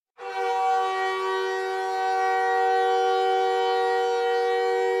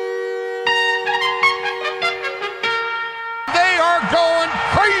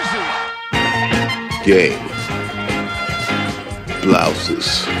game.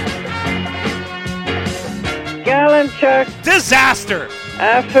 Blouses. Gallon chuck. Disaster.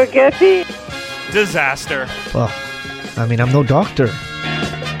 Spaghetti. Disaster. Well, I mean, I'm no doctor.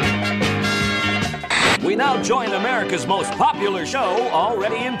 We now join America's most popular show,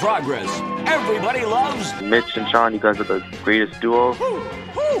 already in progress. Everybody loves Mitch and Sean. You guys are the greatest duo.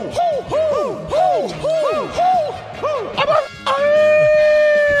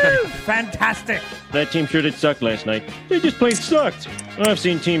 Fantastic. That team sure did suck last night. They just plain sucked. I've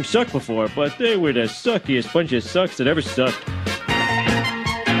seen teams suck before, but they were the suckiest bunch of sucks that ever sucked.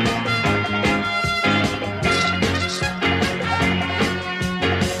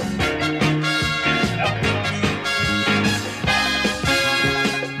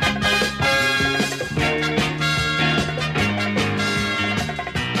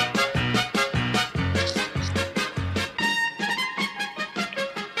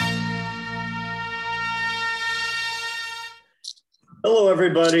 Hello,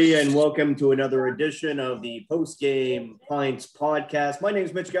 everybody, and welcome to another edition of the Post-Game Pints podcast. My name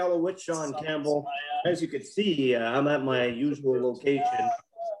is Mitch Gallo with Sean Campbell. As you can see, I'm at my usual location,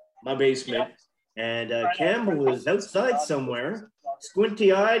 my basement, and Campbell is outside somewhere,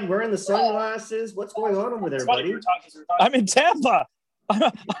 squinty-eyed, wearing the sunglasses. What's going on over there, buddy? I'm in Tampa.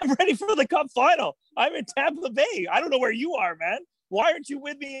 I'm ready for the Cup final. I'm in Tampa Bay. I don't know where you are, man. Why aren't you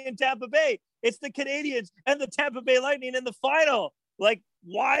with me in Tampa Bay? It's the Canadiens and the Tampa Bay Lightning in the final. Like,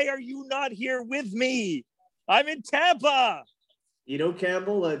 why are you not here with me? I'm in Tampa. You know,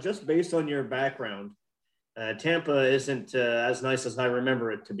 Campbell, just based on your background, Tampa isn't as nice as I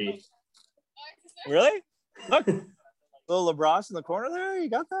remember it to be. Really? Look, little lacrosse in the corner there.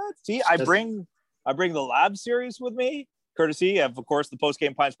 You got that? See, I bring the Lab series with me, courtesy of course, the Post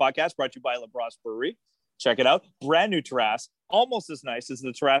Game Pints podcast brought to you by LaBrosse Brewery. Check it out. Brand new terrace, almost as nice as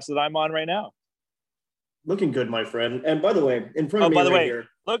the terrace that I'm on right now. Looking good, my friend. And by the way, in front of me right here.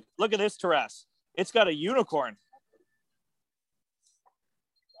 Look at this terrace. It's got a unicorn.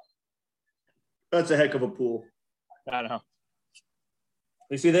 That's a heck of a pool. I know.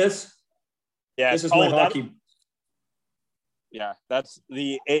 You see this? Yeah. This is my hockey. Yeah, that's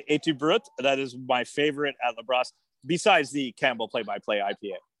the Etude Brut. That is my favorite at LaBrosse, besides the Campbell play-by-play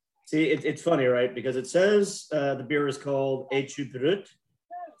IPA. See, it's funny, right? Because it says the beer is called Etude Brut,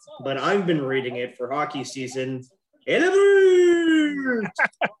 but I've been reading it for hockey season.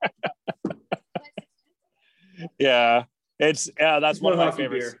 Yeah, that's one of my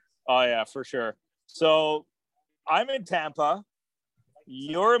favorites. Beer. Oh yeah, for sure. So I'm in Tampa,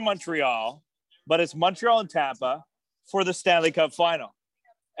 you're in Montreal, but it's Montreal and Tampa for the Stanley Cup final.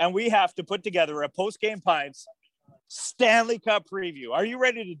 And we have to put together a post-game pints Stanley Cup preview. Are you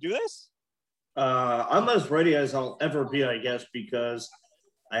ready to do this? I'm as ready as I'll ever be, I guess, because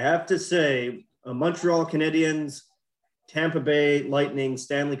I have to say, Montreal Canadiens, Tampa Bay Lightning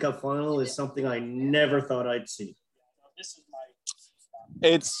Stanley Cup final is something I never thought I'd see.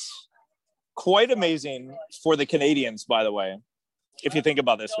 It's quite amazing for the Canadiens, by the way, if you think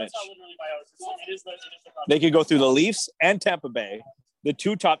about this, Mitch. They could go through the Leafs and Tampa Bay, the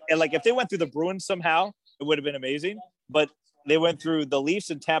two top, and like if they went through the Bruins somehow, it would have been amazing. But they went through the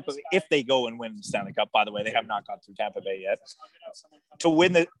Leafs and Tampa, if they go and win the Stanley Cup, by the way, they have not gone through Tampa Bay yet, to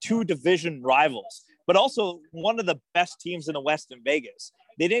win the two division rivals, but also one of the best teams in the West in Vegas.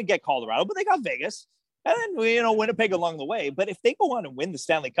 They didn't get Colorado, but they got Vegas. And then, Winnipeg along the way. But if they go on and win the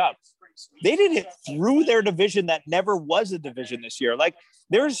Stanley Cup, they did it through their division that never was a division this year. Like,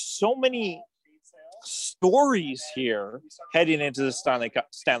 there's so many stories here heading into the Stanley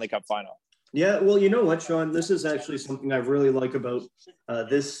Cup final. Yeah, well, you know what, Sean? This is actually something I really like about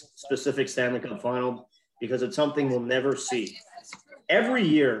this specific Stanley Cup final, because it's something we'll never see. Every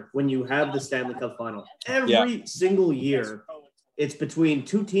year when you have the Stanley Cup final, every single year, it's between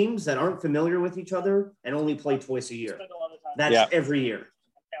two teams that aren't familiar with each other and only play twice a year. That's every year.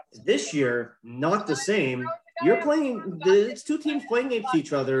 This year, not the same. It's two teams playing against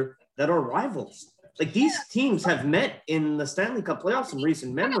each other that are rivals. Like, these teams have met in the Stanley Cup playoffs in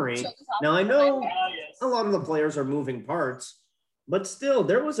recent memory. Now, I know a lot of the players are moving parts, but still,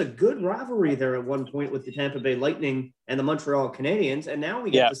 there was a good rivalry there at one point with the Tampa Bay Lightning and the Montreal Canadiens, and now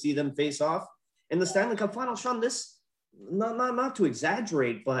we get to see them face off in the Stanley Cup final. Sean, this, not to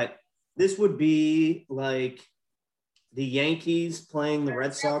exaggerate, but this would be like the Yankees playing the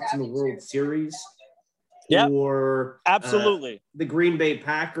Red Sox in the World Series. Yeah, or absolutely. The Green Bay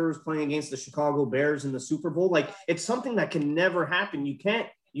Packers playing against the Chicago Bears in the Super Bowl. Like, it's something that can never happen. You can't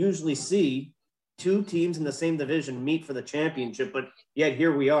usually see two teams in the same division meet for the championship, but yet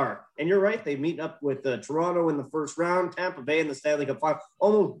here we are. And you're right, they meet up with Toronto in the first round, Tampa Bay in the Stanley Cup final,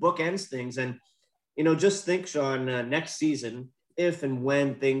 almost bookends things. And, just think, Sean, next season, if and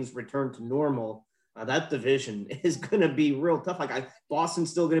when things return to normal, that division is going to be real tough.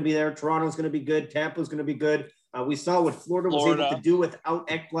 Boston's still going to be there. Toronto's going to be good. Tampa's going to be good. We saw what Florida was able to do without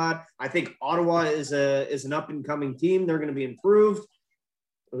Ekblad. I think Ottawa is an up-and-coming team. They're going to be improved.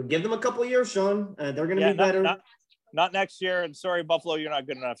 We'll give them a couple of years, Sean. They're going to be better. Not next year. And sorry, Buffalo, you're not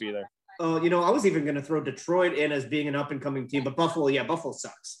good enough either. Oh, I was even going to throw Detroit in as being an up-and-coming team, but Buffalo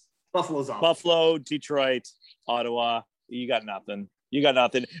sucks. Buffalo's awful. Buffalo, Detroit, Ottawa, you got nothing.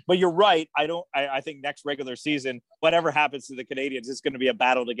 But you're right. I think next regular season, whatever happens to the Canadians, it's going to be a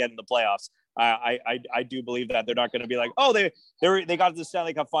battle to get in the playoffs. I do believe that they're not going to be like, oh, they got to the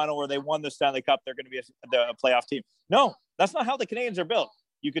Stanley Cup final where they won the Stanley Cup. They're going to be a playoff team. No, that's not how the Canadians are built.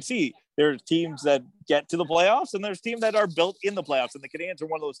 You could see there's teams that get to the playoffs and there's teams that are built in the playoffs. And the Canadians are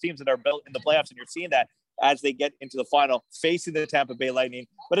one of those teams that are built in the playoffs. And you're seeing that as they get into the final, facing the Tampa Bay Lightning.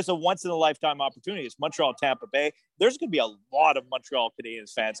 But it's a once-in-a-lifetime opportunity. It's Montreal, Tampa Bay. There's going to be a lot of Montreal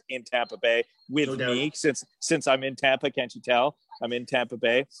Canadiens fans in Tampa Bay with me since I'm in Tampa. Can't you tell? I'm in Tampa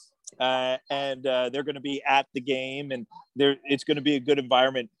Bay. And they're going to be at the game, and it's going to be a good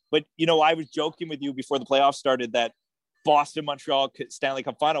environment. But, I was joking with you before the playoffs started that Boston, Montreal, Stanley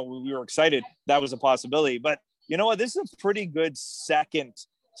Cup final, we were excited. That was a possibility. But you know what? This is a pretty good second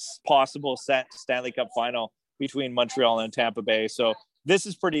possible Stanley Cup final between Montreal and Tampa Bay. So this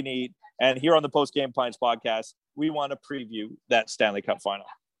is pretty neat. And here on the Post Game Pints podcast, we want to preview that Stanley Cup final.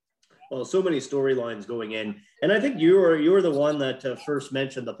 Well, so many storylines going in. And I think you were the one that first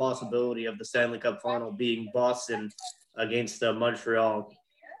mentioned the possibility of the Stanley Cup final being Boston against Montreal.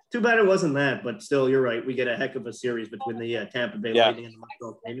 Too bad it wasn't that, but still, you're right. We get a heck of a series between the Tampa Bay Lightning and the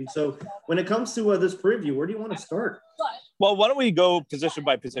Montreal Canadiens. So when it comes to this preview, where do you want to start? Well, why don't we go position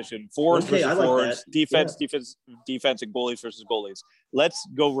by position? Forwards versus forwards, defense, and goalies versus goalies. Let's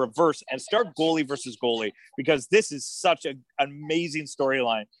go reverse and start goalie versus goalie because this is such an amazing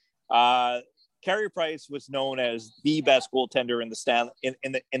storyline. Carey Price was known as the best goaltender in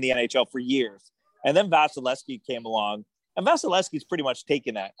the NHL for years, and then Vasilevsky came along. And Vasilevsky's pretty much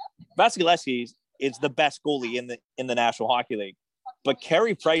taken that. Vasilevsky is the best goalie in the National Hockey League. But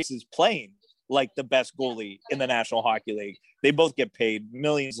Carey Price is playing like the best goalie in the National Hockey League. They both get paid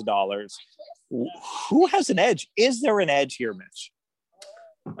millions of dollars. Who has an edge? Is there an edge here, Mitch?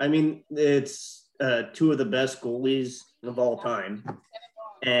 I mean, it's two of the best goalies of all time.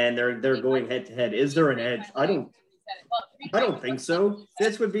 And they're going head to head. Is there an edge? I don't think so.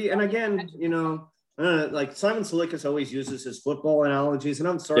 This would be, and again, like Simon Silikas always uses his football analogies, and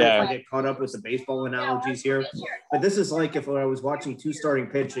I'm sorry if I get caught up with the baseball analogies here, but this is like if I was watching two starting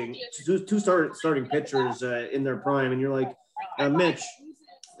pitchers in their prime, and you're like, Mitch,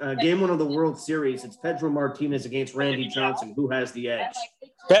 game one of the World Series, it's Pedro Martinez against Randy Johnson. Who has the edge?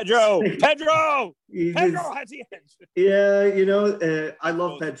 Pedro has the edge. Yeah, I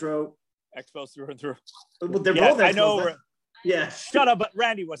love Pedro. Expos through and through. Well, they're both Expos. I know. Yeah. Shut up, but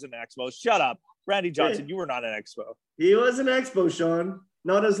Randy wasn't an Expo. Shut up. Randy Johnson, you were not an Expo. He was an Expo, Sean.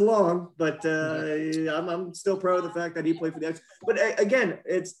 Not as long, but I'm still proud of the fact that he played for the Expo. But again,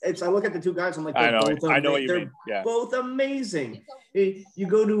 it's I look at the two guys, I'm like, I know what you mean. Yeah. Both amazing. You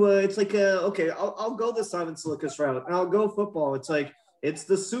go to it's like okay, I'll go the Simon Silikas route, and I'll go football. It's like it's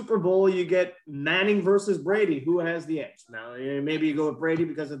the Super Bowl. You get Manning versus Brady. Who has the edge? Now maybe you go with Brady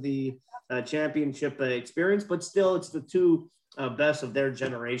because of the championship experience, but still, it's the two best of their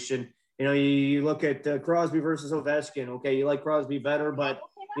generation. You look at Crosby versus Ovechkin. Okay, you like Crosby better, but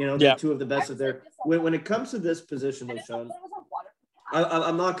they're two of the best of their. When it comes to this position, though, Sean,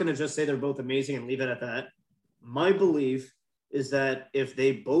 I'm not going to just say they're both amazing and leave it at that. My belief is that if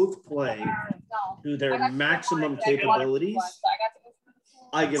they both play to their maximum capabilities,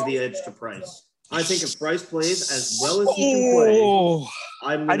 I give the edge to Price. I think if Price plays as well as he can play,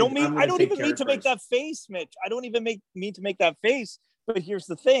 I don't even mean to make that face, Mitch. I don't even mean to make that face. But here's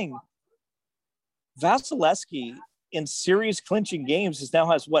the thing. Vasilevsky in series clinching games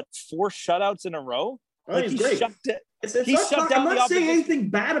now has 4 shutouts in a row? Oh, he's great. I'm not saying anything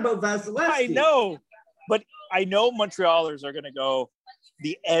bad about Vasilevsky. I know, but I know Montrealers are going to go,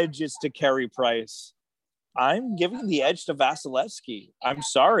 the edge is to Carey Price. I'm giving the edge to Vasilevsky. I'm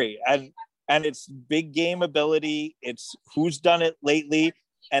sorry. And it's big game ability. It's who's done it lately.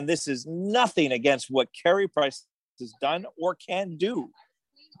 And this is nothing against what Carey Price has done or can do.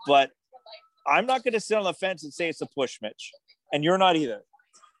 But I'm not going to sit on the fence and say it's a push, Mitch. And you're not either.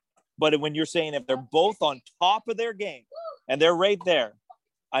 But when you're saying if they're both on top of their game and they're right there,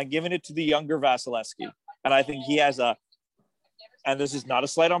 I'm giving it to the younger Vasilevsky. And I think he has and this is not a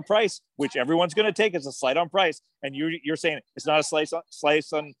slight on Price, which everyone's going to take as a slight on Price. And you're saying it's not a slice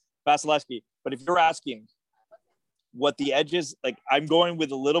on Vasilevsky. But if you're asking what the edge is, like, I'm going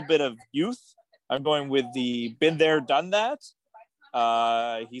with a little bit of youth. I'm going with the been there, done that.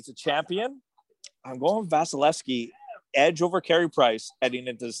 He's a champion. I'm going Vasilevsky, edge over Carey Price heading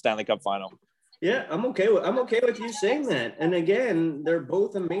into the Stanley Cup final. Yeah, I'm okay with you saying that. And again, they're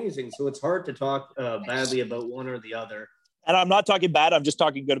both amazing, so it's hard to talk badly about one or the other. And I'm not talking bad. I'm just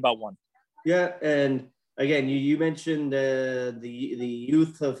talking good about one. Yeah, and again, you mentioned the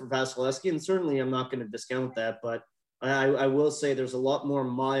youth of Vasilevsky, and certainly I'm not going to discount that, but I will say there's a lot more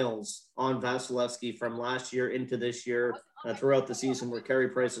miles on Vasilevsky from last year into this year throughout the season, where Carey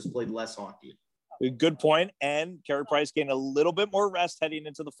Price has played less hockey. Good point. And Carey Price gained a little bit more rest heading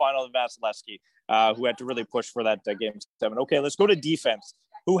into the final than Vasilevsky, who had to really push for that game 7. Okay, let's go to defense.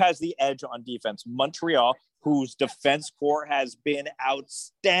 Who has the edge on defense? Montreal, whose defense core has been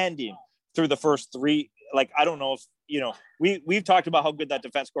outstanding through the first 3. Like, I don't know if, we've talked about how good that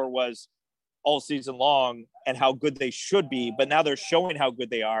defense core was all season long and how good they should be, but now they're showing how good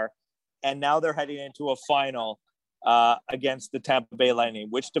they are. And now they're heading into a final against the Tampa Bay Lightning.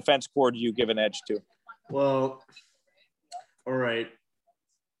 Which defense core do you give an edge to? Well, all right.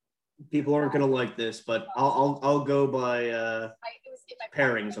 People aren't going to like this, but I'll go by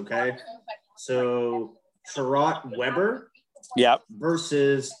pairings. Okay. So Sherratt Weber. Yep.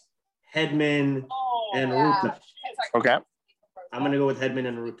 Versus Hedman and Ruta. Okay. I'm going to go with Hedman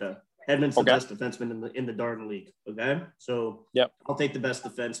and Ruta. Hedman's the best defenseman in the Darn League. Okay. So yep. I'll take the best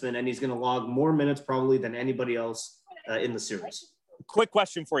defenseman, and he's going to log more minutes probably than anybody else in the series. Quick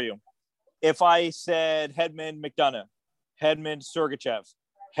question for you. If I said Hedman McDonough, Hedman Sergachev,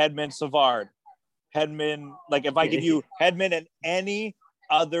 Hedman Savard, Hedman, like if I give you Hedman and any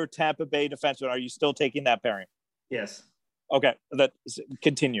other Tampa Bay defenseman, are you still taking that pairing? Yes. Okay.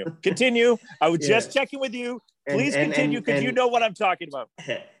 Continue. I was just checking with you. Please continue, because you know what I'm talking about.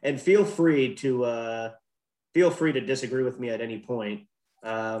 And feel free to disagree with me at any point.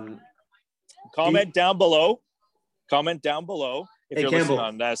 Comment down below if you're listening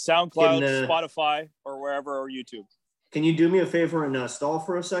on SoundCloud, Spotify, or wherever, or YouTube. Can you do me a favor and stall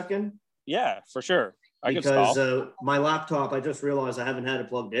for a second? Yeah, for sure. Because my laptop, I just realized I haven't had it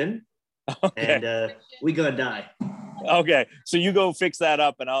plugged in. Okay. And we gonna die. Okay, so you go fix that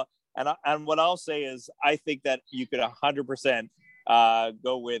up, and what I'll say is I think that you could 100%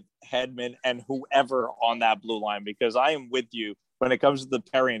 go with Hedman and whoever on that blue line, because I am with you when it comes to the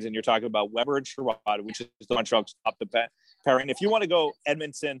pairings, and you're talking about Weber and Sherratt, which is the Montreal's top pairing. If you want to go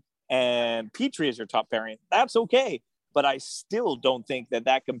Edmondson and Petrie as your top pairing, that's okay, but I still don't think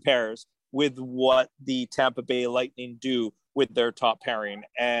that compares with what the Tampa Bay Lightning do with their top pairing.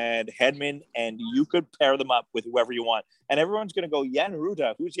 And Hedman, and you could pair them up with whoever you want. And everyone's going to go, Jan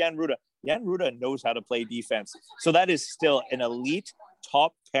Ruda. Who's Jan Ruda? Jan Ruda knows how to play defense. So that is still an elite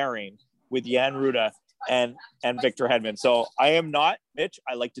top pairing with Jan Ruda and Victor Hedman. So I am not, Mitch,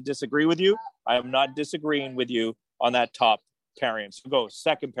 I like to disagree with you. I am not disagreeing with you on that top pairing. So go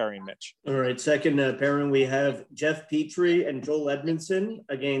second pairing, Mitch. All right, second pairing, we have Jeff Petrie and Joel Edmondson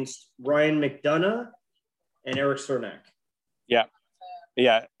against Ryan McDonough and Eric Cernak.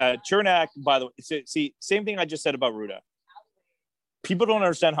 Yeah. Cernak, by the way, see, same thing I just said about Ruda. People don't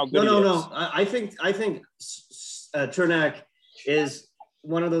understand how good he is. No. I think Cernak is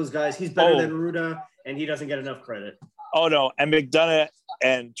one of those guys. He's better than Ruda, and he doesn't get enough credit. Oh, no. And McDonough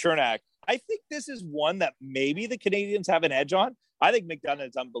and Cernak, I think this is one that maybe the Canadians have an edge on. I think McDonough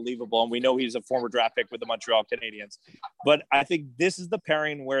is unbelievable, and we know he's a former draft pick with the Montreal Canadiens. But I think this is the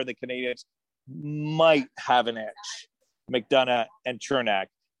pairing where the Canadians might have an edge. McDonough and Cernak.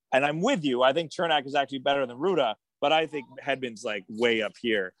 And I'm with you. I think Cernak is actually better than Ruda, but I think Hedman's like way up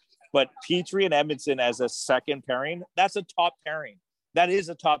here. But Petrie and Edmondson as a second pairing, that's a top pairing. That is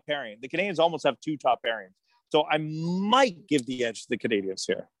a top pairing. The Canadians almost have 2 top pairings. So I might give the edge to the Canadians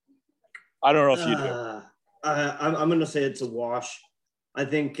here. I don't know if you do. I'm going to say it's a wash. I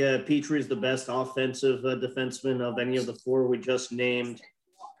think Petrie is the best offensive defenseman of any of the 4 we just named.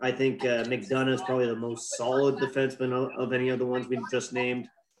 I think McDonough is probably the most solid defenseman of any of the ones we just named.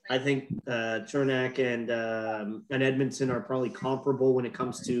 I think Cernak and Edmondson are probably comparable when it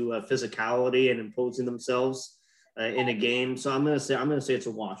comes to physicality and imposing themselves in a game. So I'm gonna say it's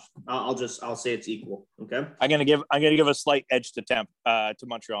a wash. I'll say it's equal. Okay. I'm gonna give a slight edge to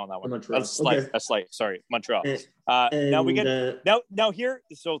Montreal on that one. Montreal. A slight. Sorry, Montreal. And, now we get now here.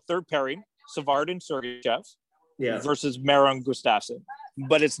 So third pairing: Savard and Sergachev versus Maron Gustafsson.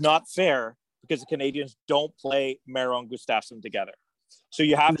 But it's not fair because the Canadians don't play Maron Gustafsson together. So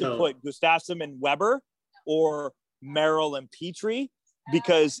you have to put Gustafsson and Weber or Merrill and Petrie,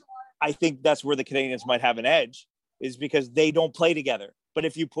 because I think that's where the Canadians might have an edge, is because they don't play together. But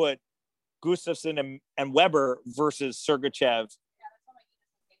if you put Gustafsson and Weber versus Sergachev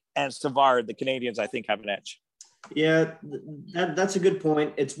and Savard, the Canadians, I think, have an edge. Yeah, that's a good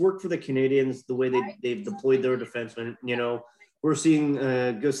point. It's worked for the Canadians the way they've deployed their defensemen. You know, we're seeing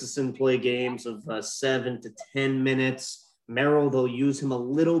Gustafsson play games of 7 to 10 minutes. Merrill, they'll use him a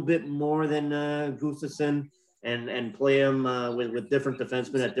little bit more than Gustafsson and play him with different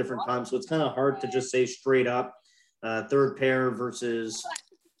defensemen at different times. So it's kind of hard to just say straight up third pair versus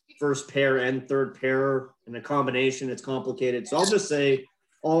first pair and third pair in a combination. It's complicated. So I'll just say,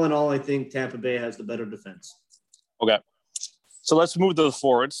 all in all, I think Tampa Bay has the better defense. Okay. So let's move to the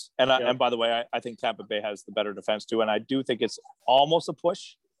forwards. And by the way, I think Tampa Bay has the better defense too. And I do think it's almost a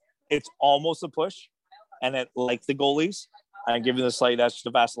push. It's almost a push. And like the goalies, I'm giving the slight edge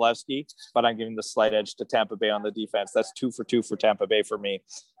to Vasilevsky, but I'm giving the slight edge to Tampa Bay on the defense. That's 2 for 2 for Tampa Bay for me.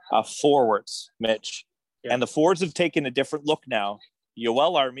 Forwards, Mitch. Yeah. And the forwards have taken a different look now.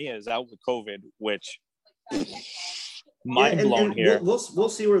 Yoel Armia is out with COVID, which mind blown here. We'll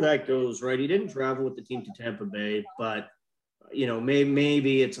see where that goes, right? He didn't travel with the team to Tampa Bay, but you know,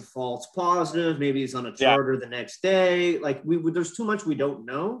 maybe it's a false positive. Maybe he's on a charter the next day. Like there's too much we don't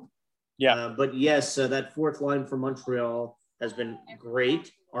know. Yeah. But yes, that fourth line for Montreal has been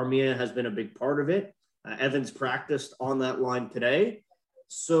great. Armia has been a big part of it. Evans practiced on that line today.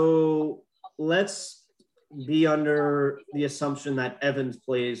 So let's be under the assumption that Evans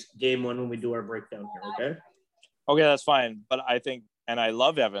plays game 1 when we do our breakdown here, okay? Okay, that's fine. But I think, and I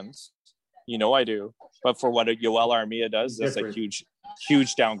love Evans. You know I do. But for what Yoel Armia does, that's a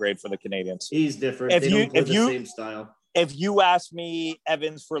huge downgrade for the Canadians. He's different. They don't play the same style. If you ask me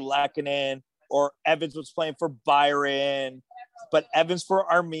Evans for Lehkonen or Evans was playing for Byron, but Evans for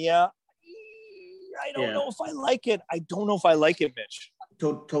Armia, I don't know if I like it. I don't know if I like it, Mitch.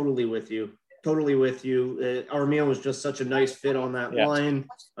 Totally with you. Armia was just such a nice fit on that line.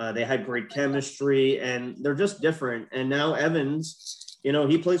 They had great chemistry, and they're just different. And now Evans, you know,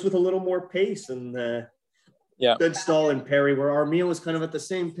 he plays with a little more pace than Stahl and Perry, where Armia was kind of at the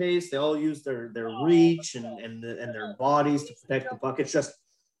same pace. They all use their reach and their bodies to protect the puck. It's just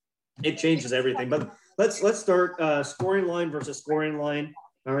it changes everything. But let's start scoring line versus scoring line.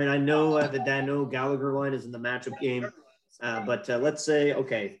 All right, I know the Danault Gallagher line is in the matchup game, but let's say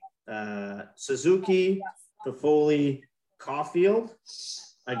Suzuki, Toffoli, Caulfield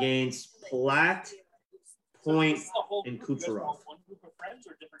against Platt, Point, and Kucherov.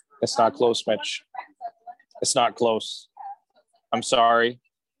 It's not close, Mitch. It's not close. I'm sorry.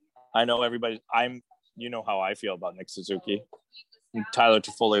 I know everybody. You know how I feel about Nick Suzuki. Tyler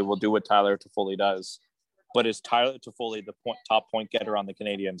Toffoli will do what Tyler Toffoli does. But is Tyler Toffoli the top point getter on the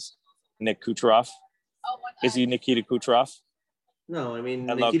Canadians? Nick Kucherov? Is he Nikita Kucherov? No, I mean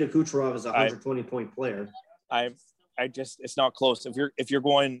Nikita Kucherov is a 120-point player. It's not close. If you're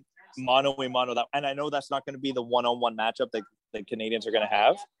going mano a mano, and I know that's not going to be the one-on-one matchup that the Canadians are going to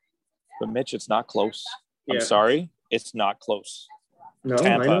have, but Mitch, it's not close. Yeah. I'm sorry, it's not close. No,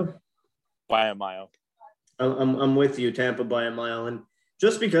 Tampa I know. By a mile. I'm with you, Tampa by a mile, and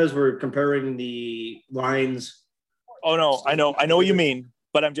just because we're comparing the lines. Oh no, I know what you mean,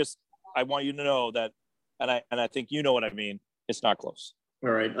 but I want you to know that, and I think you know what I mean. It's not close.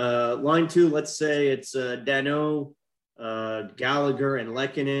 All right. Line 2, let's say it's Danault, Gallagher, and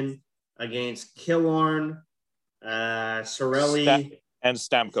Lehkonen against Killorn, Cirelli, and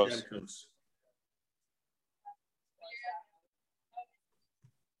Stamkos.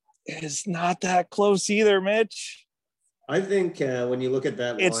 It's not that close either, Mitch. I think when you look at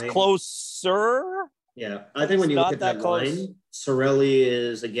that line, it's closer. Yeah, I think when you look at that line, Cirelli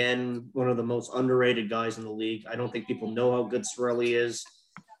is, again, one of the most underrated guys in the league. I don't think people know how good Cirelli is.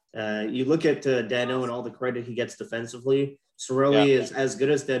 You look at Danault and all the credit he gets defensively. Cirelli is as good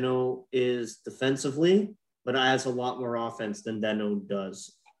as Danault is defensively, but has a lot more offense than Danault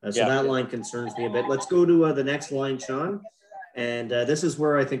does. So that line concerns me a bit. Let's go to the next line, Sean. And this is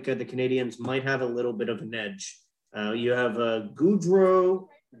where I think the Canadians might have a little bit of an edge. You have Goudreau,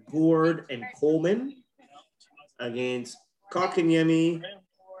 Gourde, and Coleman against Kotkaniemi,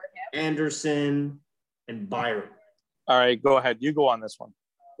 Anderson, and Byron. All right, go ahead. You go on this one.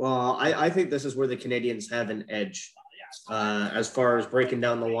 Well, I think this is where the Canadians have an edge as far as breaking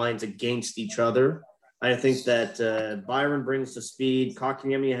down the lines against each other. I think that Byron brings the speed.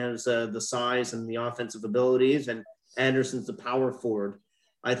 Kotkaniemi has the size and the offensive abilities, and Anderson's the power forward.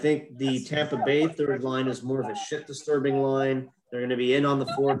 I think the Tampa Bay third line is more of a shit-disturbing line. They're going to be in on the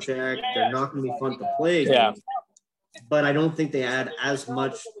forecheck. They're not going to be fun to play against. but I don't think they add as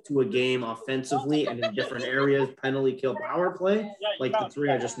much to a game offensively and in different areas, penalty kill, power play, like the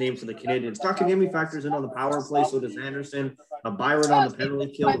three I just named for the Canadians. Kotkaniemi factors in on the power play, so does Anderson. Byron on the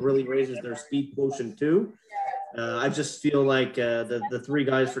penalty kill really raises their speed quotient too. I just feel like the three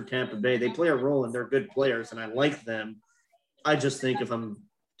guys for Tampa Bay, they play a role and they're good players, and I like them. I just think if I'm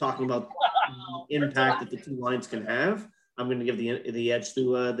talking about the impact that the two lines can have, I'm going to give the edge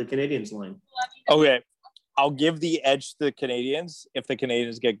to the Canadians line. Okay. I'll give the edge to the Canadians if the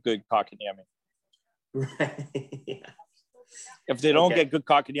Canadians get good Kotkaniemi. Right. Yeah. If they don't get good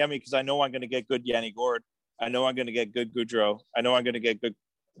Kotkaniemi, because I know I'm going to get good Yanni Gord. I know I'm going to get good Goudreau. I know I'm going to get good,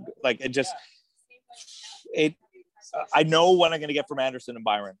 I know what I'm going to get from Anderson and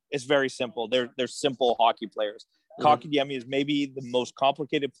Byron. It's very simple. They're simple hockey players. Kotkaniemi is maybe the most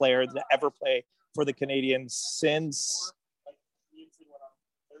complicated player to ever play for the Canadians since.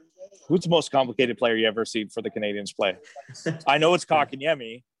 Who's the most complicated player you ever seen for the Canadians play? I know it's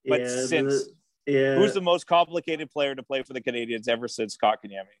Kotkaniemi, but who's the most complicated player to play for the Canadians ever since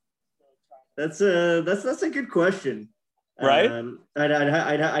Kotkaniemi? That's a good question, right?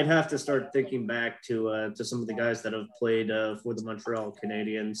 I'd have to start thinking back to some of the guys that have played for the Montreal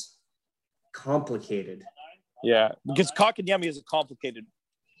Canadiens. Complicated, yeah, because Kotkaniemi is a complicated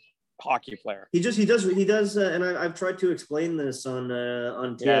hockey player. He does, and I've tried to explain this on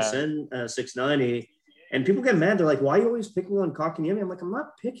TSN 690, and people get mad. They're like, "Why are you always picking on Kotkaniemi?" I'm like, "I'm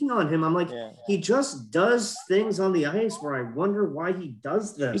not picking on him. I'm like, he just does things on the ice where I wonder why he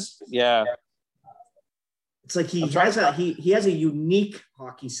does them." Yeah, it's like he has a unique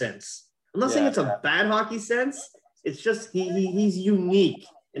hockey sense. I'm not saying it's a bad hockey sense. It's just he's unique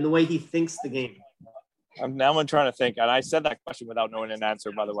in the way he thinks the game. Now I'm trying to think, and I said that question without knowing an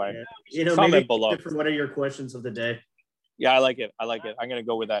answer, by the way. Comment below. What are your questions of the day? Yeah, I like it. I'm going to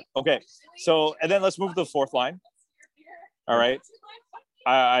go with that. Okay, so, and then let's move to the fourth line. All right.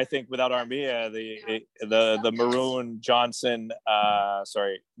 I think without R&B, the Maroon Johnson, help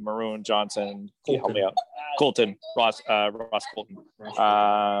me out. Colton, Ross Colton.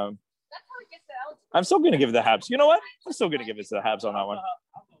 I'm still going to give it the Habs. You know what? I'm still going to give it to the Habs on that one.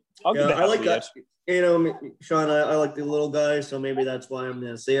 I like that. Sean, I like the little guy, so maybe that's why I'm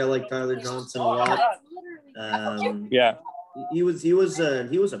going to say I like Tyler Johnson a lot. He was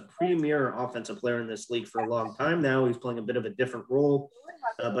a premier offensive player in this league for a long time now. He's playing a bit of a different role,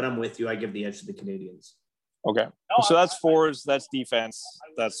 but I'm with you. I give the edge to the Canadians. Okay, so that's forwards, that's defense,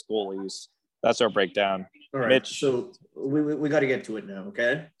 that's goalies. That's our breakdown. All right, Mitch. So we got to get to it now.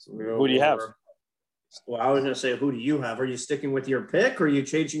 Okay. So who do you have? Well, I was going to say, who do you have? Are you sticking with your pick, or are you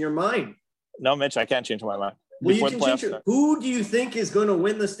changing your mind? No, Mitch, I can't change my mind. Well, you can change it. Who do you think is going to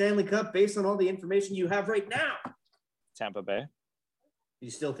win the Stanley Cup based on all the information you have right now? Tampa Bay.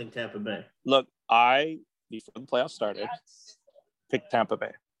 You still think Tampa Bay? Look, before the playoffs started, picked Tampa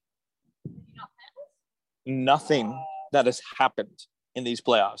Bay. Nothing that has happened in these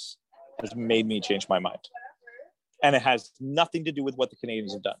playoffs has made me change my mind. And it has nothing to do with what the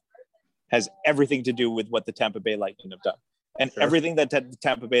Canadians have done. It has everything to do with what the Tampa Bay Lightning have done. And everything that the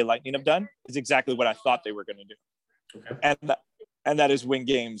Tampa Bay Lightning have done is exactly what I thought they were going to do. Okay. And that is win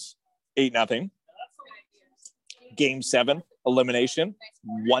games 8-0. Game 7, elimination,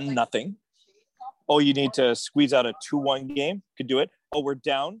 1-0. Oh, you need to squeeze out a 2-1 game. Could do it. Oh, we're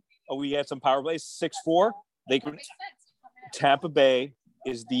down. Oh, we had some power plays. 6-4. Tampa Bay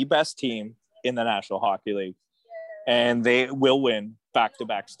is the best team in the National Hockey League. And they will win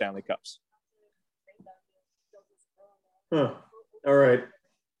back-to-back Stanley Cups. Huh. All right.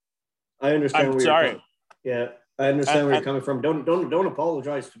 I understand where I understand where you're coming from. Don't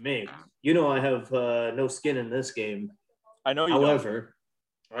apologize to me. You know I have no skin in this game. I know you. However,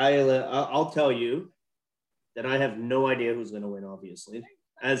 I'll tell you that I have no idea who's going to win. Obviously,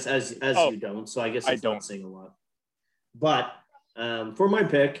 as you don't. So I guess it's not saying a lot. But for my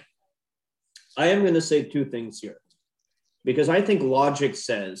pick, I am going to say two things here, because I think logic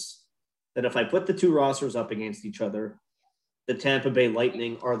says that if I put the two rosters up against each other, the Tampa Bay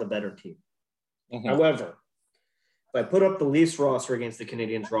Lightning are the better team. Mm-hmm. However, if I put up the Leafs roster against the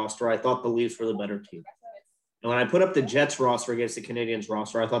Canadiens roster, I thought the Leafs were the better team. And when I put up the Jets roster against the Canadiens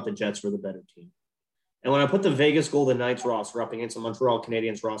roster, I thought the Jets were the better team. And when I put the Vegas Golden Knights roster up against the Montreal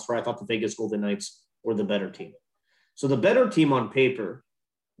Canadiens roster, I thought the Vegas Golden Knights were the better team. So the better team on paper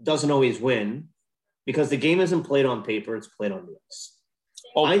doesn't always win, because the game isn't played on paper, it's played on the ice.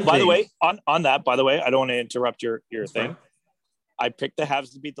 Oh, by the way, on that, I don't want to interrupt your thing. Fine. I picked the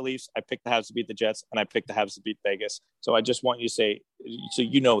Habs to beat the Leafs, I picked the Habs to beat the Jets, and I picked the Habs to beat Vegas. So I just want you to say, so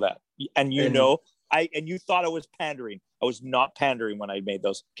you know that. And you thought I was pandering. I was not pandering when I made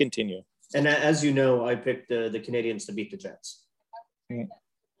those. Continue. And as you know, I picked the Canadians to beat the Jets.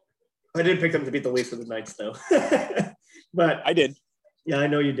 I did pick them to beat the Leafs for the Knights, though. But I did. Yeah, I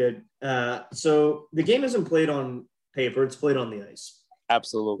know you did. So the game isn't played on paper; it's played on the ice.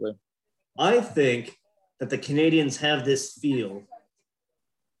 Absolutely. I think that the Canadians have this feel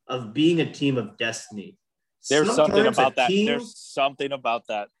of being a team of destiny. There's something about that. Team, There's something about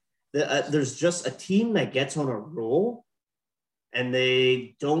that. There's just a team that gets on a roll, and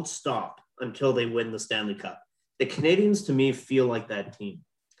they don't stop until they win the Stanley Cup. The Canadians, to me, feel like that team.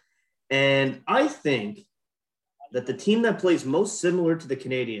 And I think that the team that plays most similar to the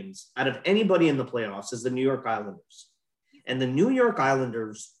Canadians out of anybody in the playoffs is the New York Islanders. And the New York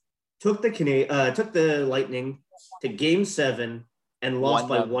Islanders took the Lightning to Game 7 and lost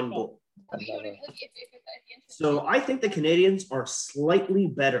by 1 goal. So I think the Canadians are slightly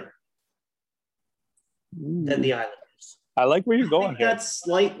better than the Islanders. I like where you're going here. That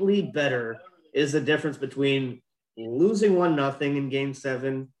slightly better is the difference between losing 1-0 in Game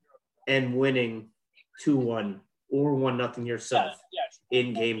 7 and winning 2-1 or 1-0 yourself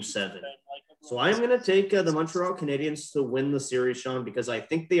in Game 7. So I'm going to take the Montreal Canadiens to win the series, Sean, because I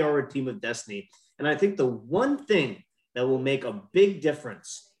think they are a team of destiny. And I think the one thing that will make a big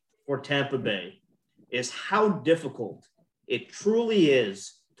difference for Tampa Bay is how difficult it truly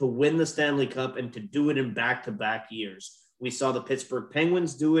is to win the Stanley Cup and to do it in back-to-back years. We saw the Pittsburgh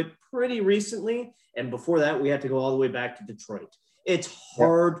Penguins do it pretty recently, and before that, we had to go all the way back to Detroit. It's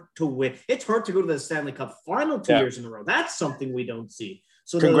hard to win. It's hard to go to the Stanley Cup final 2 years in a row. That's something we don't see.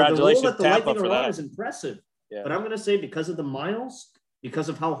 So congratulations, the role that the Tampa, Lightning for are on that. is impressive. Yeah. But I'm going to say because of the miles, because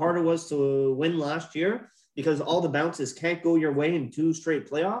of how hard it was to win last year, because all the bounces can't go your way in 2 straight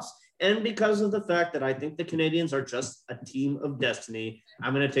playoffs, and because of the fact that I think the Canadians are just a team of destiny,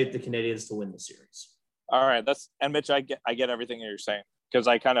 I'm going to take the Canadians to win the series. All right. And Mitch, I get everything that you're saying because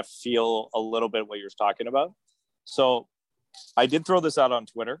I kind of feel a little bit what you're talking about. So I did throw this out on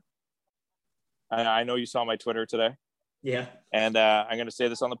Twitter. I know you saw my Twitter today. Yeah. And I'm going to say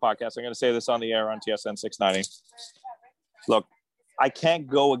this on the podcast. I'm going to say this on the air on TSN 690. Look, I can't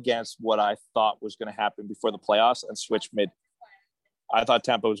go against what I thought was going to happen before the playoffs and switch mid. I thought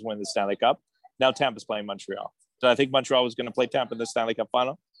Tampa was winning the Stanley Cup. Now Tampa's playing Montreal. Did I think Montreal was going to play Tampa in the Stanley Cup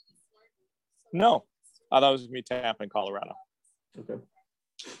final? No. I thought it was going to be Tampa in Colorado. Okay.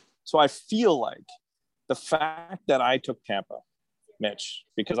 So I feel like the fact that I took Tampa, Mitch,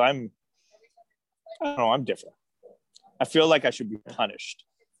 because I'm different. I feel like I should be punished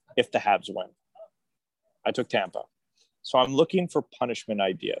if the Habs win. I took Tampa. So I'm looking for punishment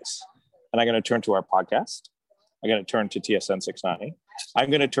ideas. And I'm going to turn to our podcast. I'm going to turn to TSN 690. I'm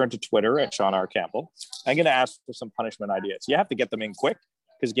going to turn to Twitter at Sean R. Campbell. I'm going to ask for some punishment ideas. You have to get them in quick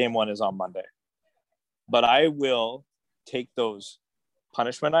because game 1 is on Monday. But I will take those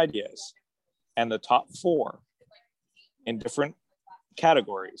punishment ideas and the top 4 in different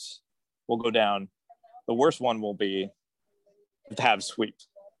categories will go down. The worst one will be the Habs sweep.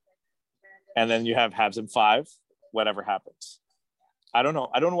 And then you have Habs in 5, whatever happens. I don't know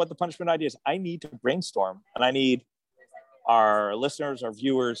what the punishment idea is. I need to brainstorm, and I need our listeners, our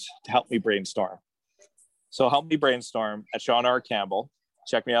viewers to help me brainstorm. So help me brainstorm at Sean R. Campbell.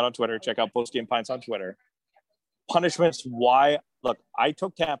 Check me out on Twitter. Check out Post Game Pints on Twitter. Punishments, why? Look, I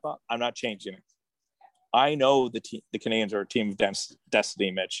took Tampa. I'm not changing it. I know the Canadians are a team of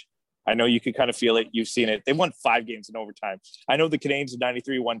destiny, Mitch. I know you can kind of feel it. You've seen it. They won 5 games in overtime. I know the Canadians in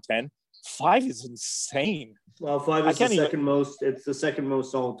 93 won 10. 5 is insane. Well, 5 is the second most. It's the second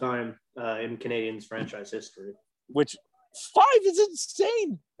most all time in Canadians franchise history. Which 5 is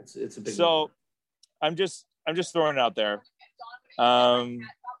insane. It's a big. So number. I'm just throwing it out there. I'm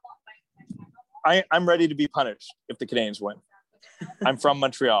ready to be punished if the Canadians win. I'm from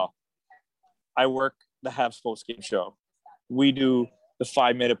Montreal. I work the Habs post-game show. We do the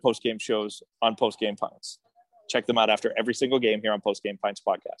 5-minute post-game shows on Post Game Pints. Check them out after every single game here on Post Game Pints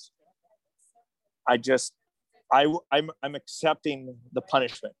podcast. I'm accepting the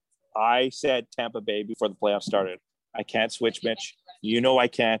punishment. I said Tampa Bay before the playoffs started. I can't switch, Mitch. You know I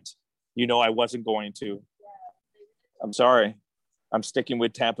can't. You know I wasn't going to. I'm sorry. I'm sticking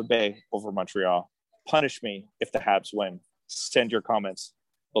with Tampa Bay over Montreal. Punish me if the Habs win. Send your comments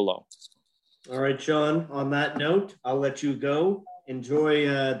below. All right, Sean. On that note, I'll let you go. Enjoy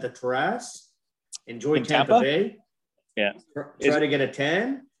the terrace. Enjoy Tampa Bay. Yeah. Try to get a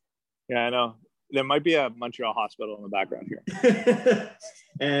tan. Yeah, I know. There might be a Montreal hospital in the background here.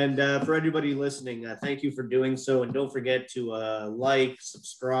 And for everybody listening, thank you for doing so. And don't forget to like,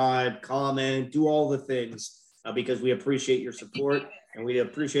 subscribe, comment, do all the things because we appreciate your support. And we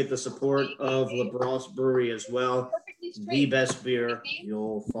appreciate the support of La Brosse Brewery as well. the best beer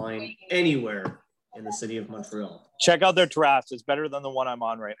you'll find anywhere in the city of Montreal. Check out their draft. It's better than the one I'm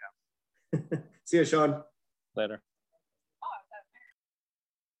on right now. See you, Sean. Later.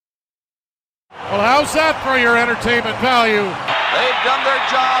 Well, how's that for your entertainment value? They've done their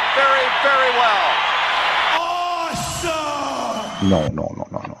job very, very well.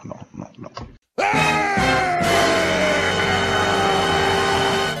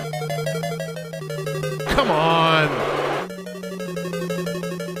 Come on.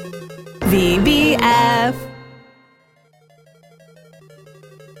 VBF.